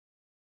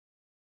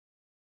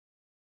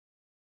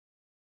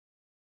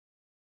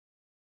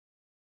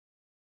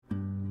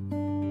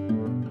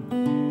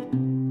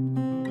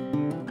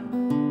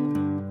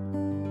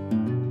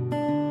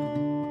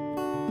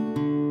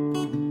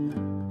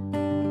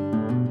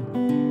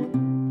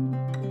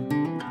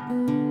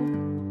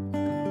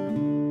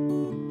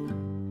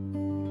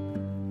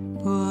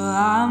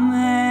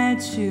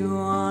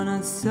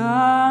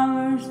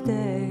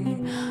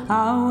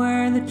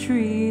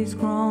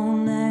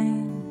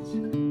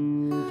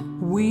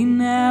We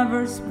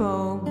never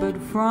spoke, but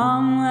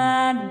from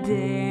that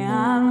day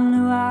I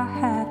knew I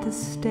had to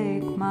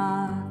stake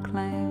my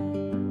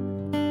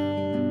claim.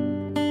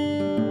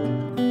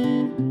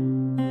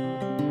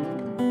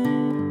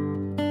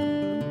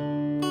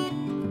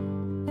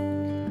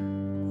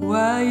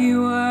 Well,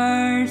 you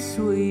were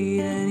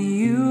sweet and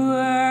you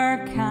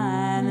were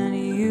kind and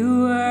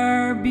you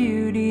were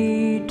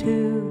beauty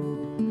too.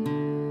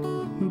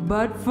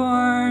 But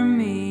for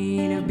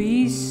me to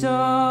be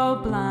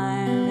so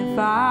blind, if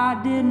I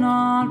did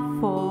not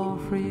fall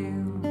for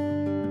you,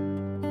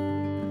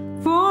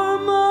 for a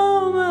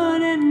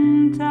moment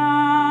in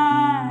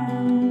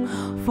time,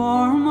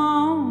 for a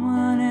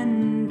moment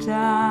in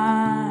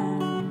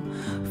time,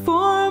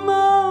 for a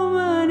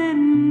moment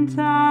in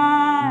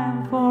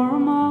time, for a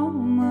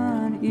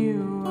moment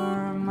you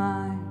were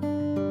mine.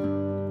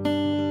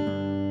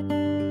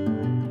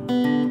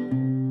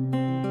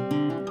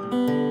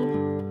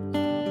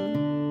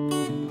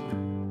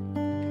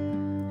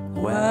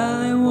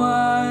 Well, it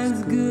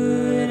was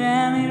good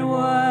and it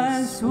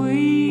was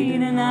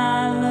sweet, and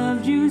I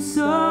loved you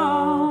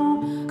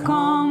so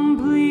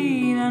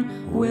complete, and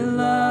with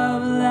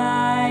love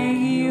like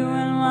you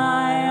in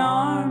my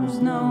arms,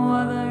 no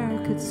other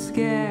could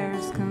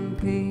scarce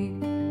compete.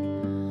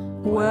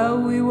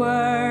 Well, we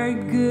were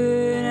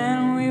good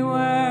and we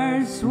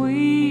were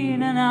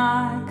sweet, and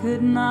I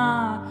could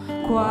not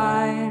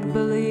quite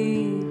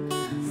believe,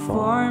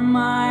 for in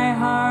my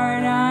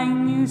heart I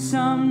knew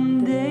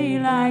someday,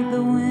 like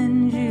the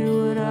wind, you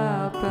would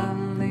up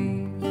and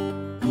leave.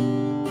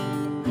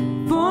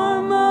 For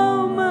a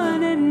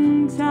moment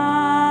in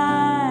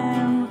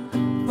time,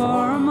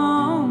 for a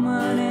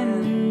moment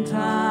in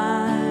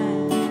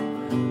time,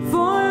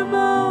 for a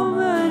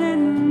moment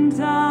in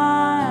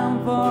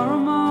time, for a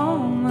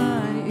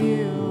moment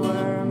you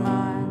were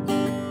mine.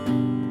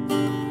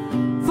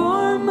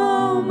 For a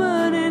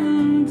moment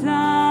in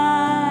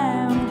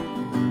time,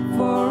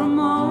 for a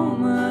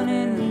moment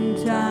in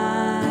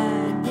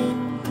time,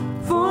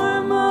 for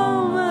a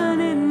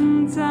moment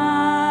in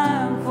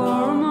time,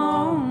 for a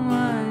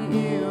moment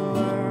you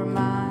were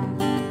mine.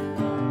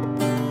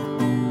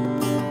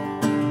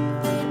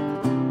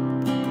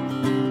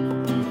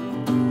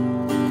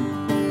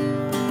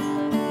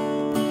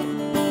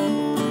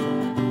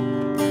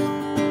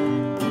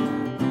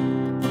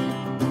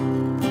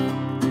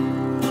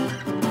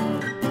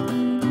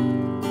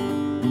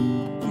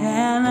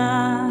 And I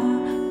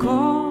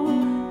call,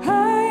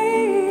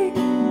 hey,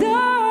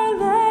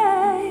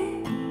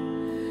 darling,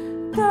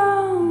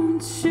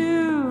 don't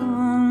you?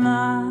 And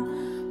I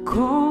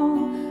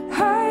call,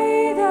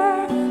 hey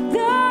there,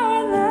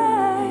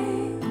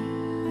 darling,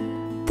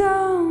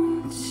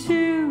 don't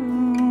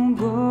you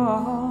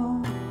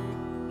go,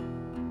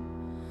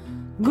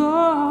 go.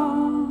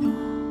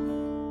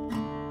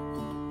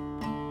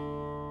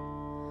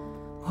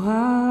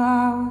 Well,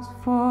 I was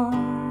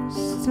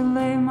forced to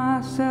lay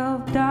myself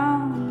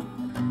down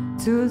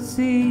to a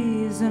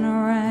season of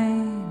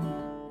rain.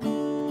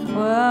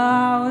 Well,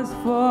 I was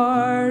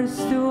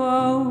forced to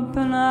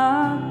open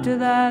up to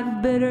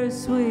that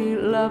bittersweet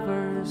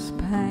lover's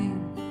pain.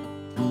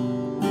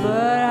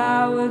 But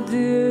I would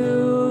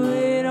do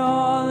it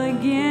all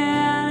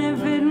again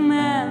if it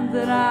meant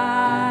that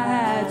I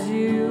had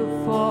you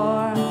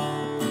for.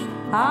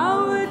 I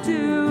would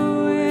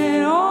do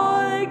it all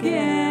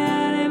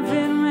again if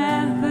it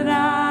meant that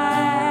I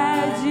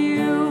had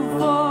you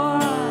for.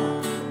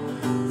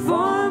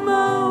 For a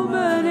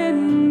moment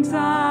in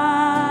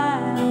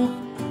time,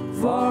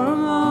 for a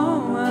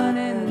moment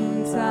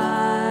in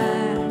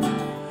time,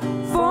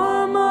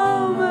 for a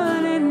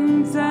moment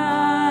in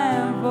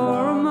time,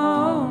 for a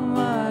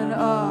moment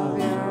of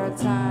your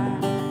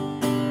time.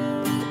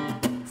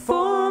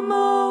 For a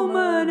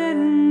moment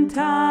in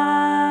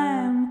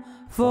time,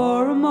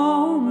 for a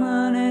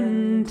moment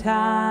in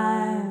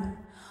time,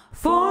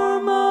 for a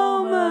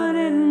moment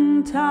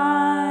in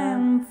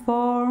time,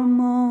 for a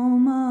moment.